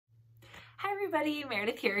Hi everybody,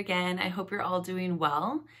 Meredith here again. I hope you're all doing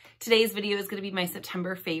well. Today's video is going to be my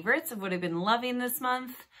September favorites of what I've been loving this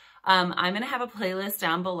month. I'm going to have a playlist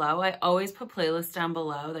down below. I always put playlists down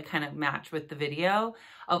below that kind of match with the video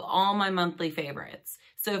of all my monthly favorites.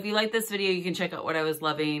 So if you like this video, you can check out what I was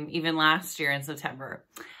loving even last year in September.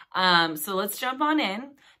 So let's jump on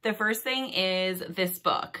in. The first thing is this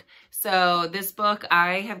book. So this book,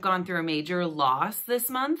 I have gone through a major loss this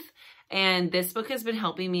month. And this book has been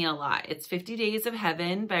helping me a lot. It's 50 Days of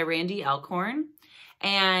Heaven by Randy Alcorn.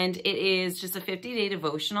 And it is just a 50-day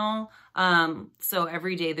devotional. So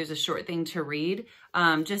every day there's a short thing to read.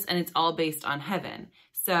 And it's all based on heaven.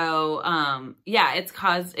 So yeah,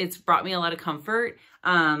 it's brought me a lot of comfort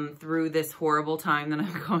through this horrible time that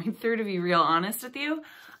I'm going through, to be real honest with you.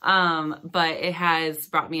 But it has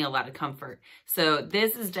brought me a lot of comfort. So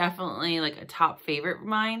this is definitely like a top favorite of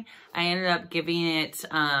mine. I ended up giving it,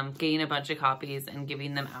 getting a bunch of copies and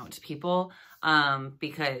giving them out to people,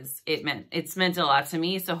 because it's meant a lot to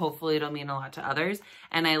me. So hopefully it'll mean a lot to others.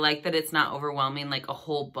 And I like that it's not overwhelming, like a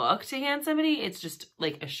whole book to hand somebody. It's just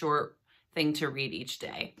like a short thing to read each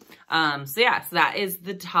day. So yeah, so that is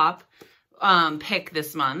the top, pick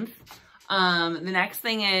this month. The next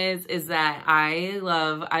thing is that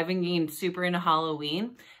I've been getting super into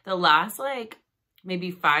Halloween. The last like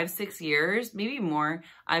maybe 5-6 years, maybe more,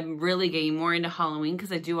 I'm really getting more into Halloween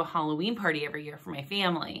because I do a Halloween party every year for my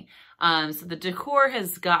family. So the decor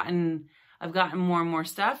I've gotten more and more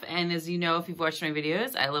stuff. And as you know, if you've watched my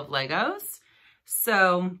videos, I love Legos.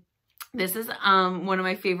 So this is, one of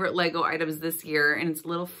my favorite Lego items this year, and it's a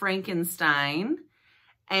little Frankenstein.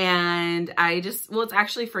 And it's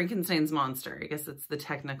actually Frankenstein's monster. I guess it's the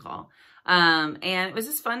technical. And it was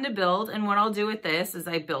just fun to build. And what I'll do with this is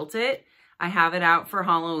I built it. I have it out for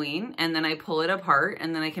Halloween, and then I pull it apart,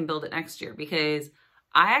 and then I can build it next year, because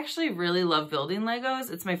I actually really love building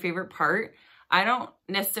Legos. It's my favorite part. I don't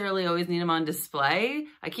necessarily always need them on display.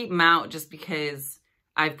 I keep them out just because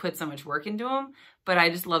I've put so much work into them, but I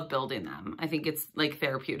just love building them. I think it's like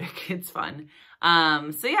therapeutic. It's fun.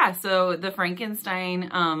 So yeah, so the Frankenstein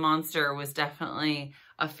monster was definitely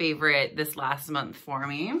a favorite this last month for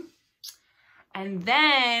me. And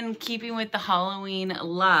then keeping with the Halloween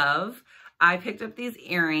love, I picked up these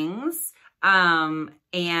earrings. And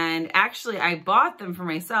actually I bought them for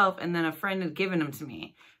myself, and then a friend had given them to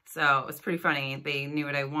me. So it was pretty funny. They knew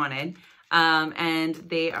what I wanted. And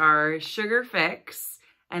they are Sugar Fix,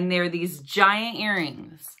 and they're these giant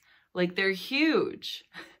earrings. Like, they're huge.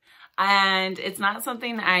 And it's not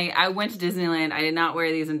something I went to Disneyland. I did not wear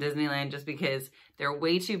these in Disneyland just because they're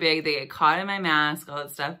way too big. They get caught in my mask, all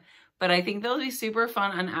that stuff. But I think they'll be super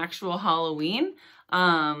fun on actual Halloween,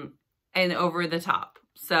 and over the top.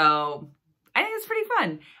 So I think it's pretty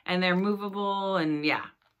fun. And they're movable, and yeah,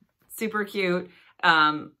 super cute.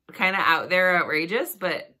 Kind of out there, outrageous,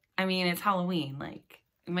 but I mean, it's Halloween. Like,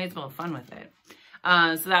 you might as well have fun with it.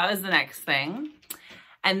 So that was the next thing.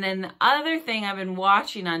 And then the other thing I've been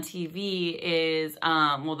watching on TV is,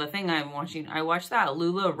 the thing I'm watching, I watched that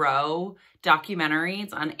LuLaRoe documentary.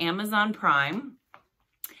 It's on Amazon Prime.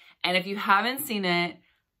 And if you haven't seen it,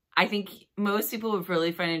 I think most people would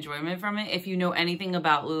really find enjoyment from it if you know anything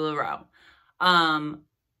about LuLaRoe.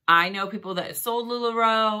 I know people that sold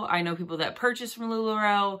LuLaRoe. I know people that purchased from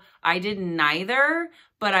LuLaRoe. I did neither,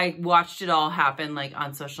 but I watched it all happen like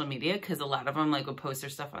on social media, because a lot of them like would post their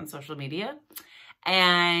stuff on social media.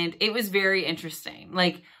 And it was very interesting.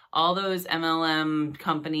 Like, all those MLM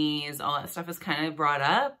companies, all that stuff is kind of brought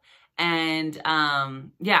up. And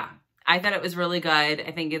yeah, I thought it was really good.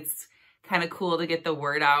 I think it's kind of cool to get the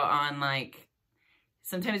word out on, like,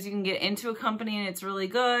 sometimes you can get into a company and it's really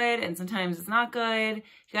good, and sometimes it's not good.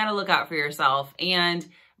 You got to look out for yourself. And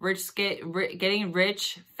getting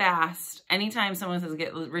rich fast, anytime someone says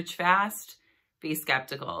get rich fast, be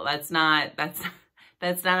skeptical. That's not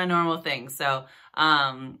a normal thing. So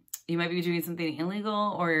you might be doing something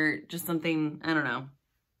illegal, or just something, I don't know,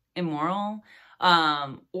 immoral.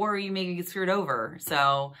 Or you may get screwed over.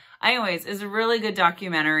 So anyways, it's a really good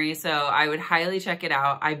documentary. So I would highly check it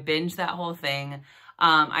out. I binged that whole thing.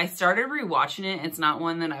 I started rewatching it. It's not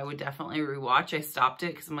one that I would definitely rewatch. I stopped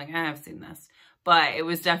it because I'm like, I've seen this. But it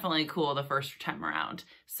was definitely cool the first time around.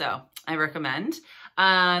 So I recommend.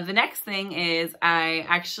 The next thing is I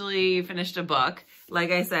actually finished a book. Like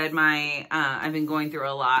I said, I've been going through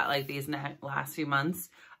a lot like these last few months.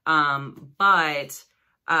 So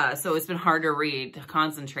it's been hard to read, to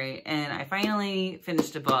concentrate. And I finally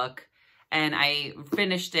finished a book, and I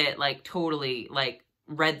finished it like totally, like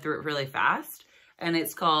read through it really fast. And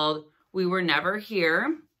it's called We Were Never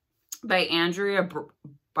Here by Andrea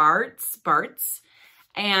Bartz.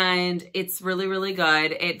 and it's really, really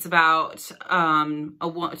good. It's about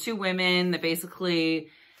two women that basically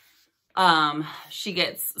she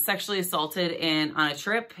gets sexually assaulted on a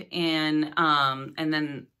trip and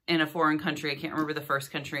then in a foreign country. I can't remember the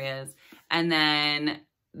first country is. And then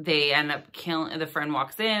they end up killing, the friend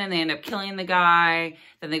walks in and they end up killing the guy.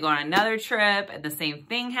 Then they go on another trip and the same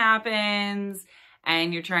thing happens.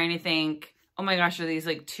 And you're trying to think, oh my gosh, are these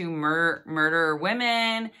like two murderer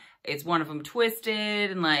women? Is one of them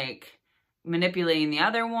twisted and like manipulating the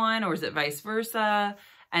other one, or is it vice versa?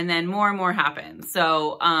 And then more and more happens.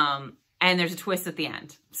 So, and there's a twist at the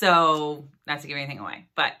end. So not to give anything away,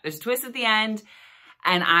 but there's a twist at the end.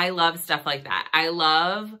 And I love stuff like that. I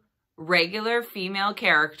love regular female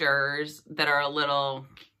characters that are a little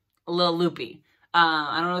loopy.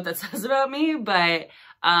 I don't know what that says about me, but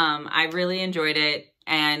I really enjoyed it.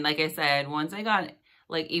 And like I said, once I got,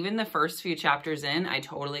 like, even the first few chapters in, I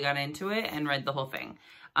totally got into it and read the whole thing.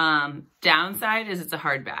 Downside is it's a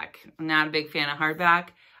hardback. I'm not a big fan of hardback.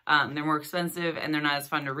 They're more expensive and they're not as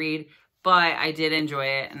fun to read, but I did enjoy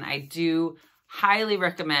it and I do highly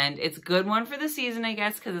recommend. It's a good one for the season, I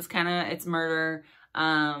guess, because it's murder.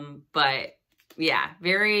 But yeah,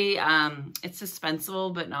 very, it's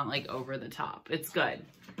suspenseful, but not like over the top. It's good.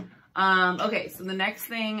 Okay, so the next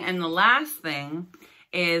thing and the last thing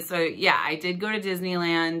is, so yeah, I did go to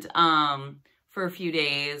Disneyland, for a few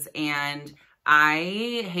days, and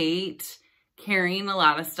I hate carrying a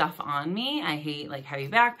lot of stuff on me. I hate like heavy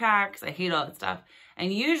backpacks. I hate all that stuff.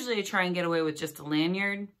 And usually I try and get away with just a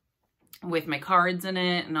lanyard with my cards in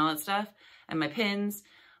it and all that stuff and my pins.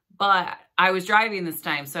 But I was driving this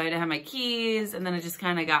time, so I had to have my keys, and then it just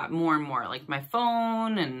kind of got more and more, like my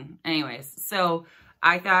phone, and anyways. So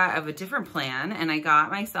I thought of a different plan, and I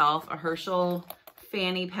got myself a Herschel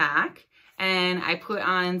fanny pack, and I put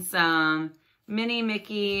on some Minnie,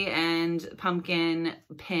 Mickey, and pumpkin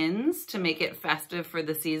pins to make it festive for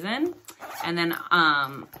the season. And then,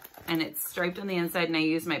 and it's striped on the inside, and I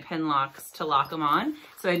used my pin locks to lock them on.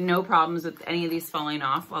 So I had no problems with any of these falling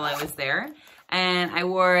off while I was there. And I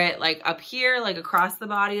wore it like up here, like across the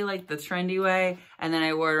body, like the trendy way. And then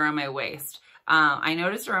I wore it around my waist. I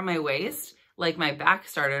noticed around my waist, like my back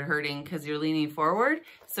started hurting because you're leaning forward.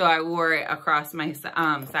 So I wore it across my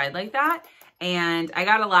side like that. And I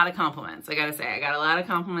got a lot of compliments. I gotta say, I got a lot of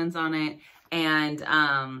compliments on it. And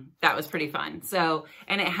that was pretty fun. So,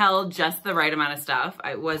 and it held just the right amount of stuff.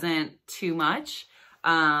 It wasn't too much.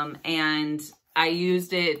 And I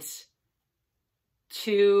used it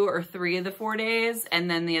 2 or 3 of the 4 days. And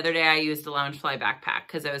then the other day I used a Loungefly backpack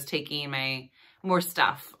because I was taking my more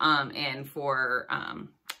stuff in for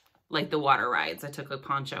like the water rides. I took a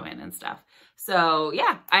poncho in and stuff. So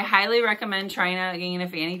yeah, I highly recommend trying out getting a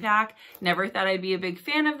fanny pack. Never thought I'd be a big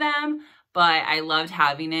fan of them, but I loved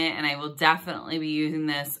having it, and I will definitely be using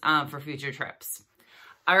this for future trips.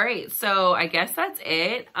 All right, so I guess that's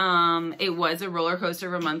it. It was a roller coaster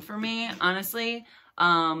of a month for me, honestly.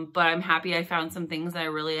 But I'm happy I found some things that I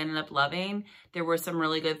really ended up loving. There were some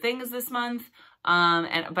really good things this month.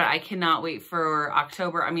 But I cannot wait for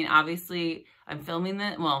October. I mean, obviously I'm filming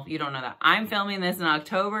this. Well, you don't know that. I'm filming this in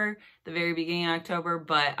October, the very beginning of October,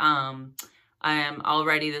 but, I am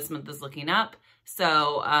already, this month is looking up.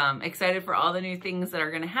 So, excited for all the new things that are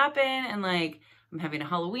going to happen. And like, I'm having a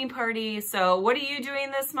Halloween party. So what are you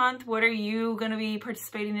doing this month? What are you going to be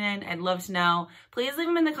participating in? I'd love to know. Please leave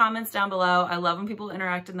them in the comments down below. I love when people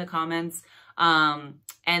interact in the comments. And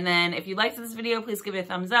then if you liked this video, please give it a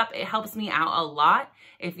thumbs up. It helps me out a lot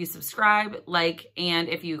if you subscribe, like, and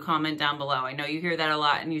if you comment down below. I know you hear that a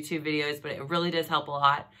lot in YouTube videos, but it really does help a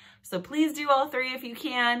lot. So please do all 3 if you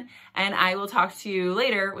can, and I will talk to you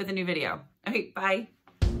later with a new video. Okay, bye.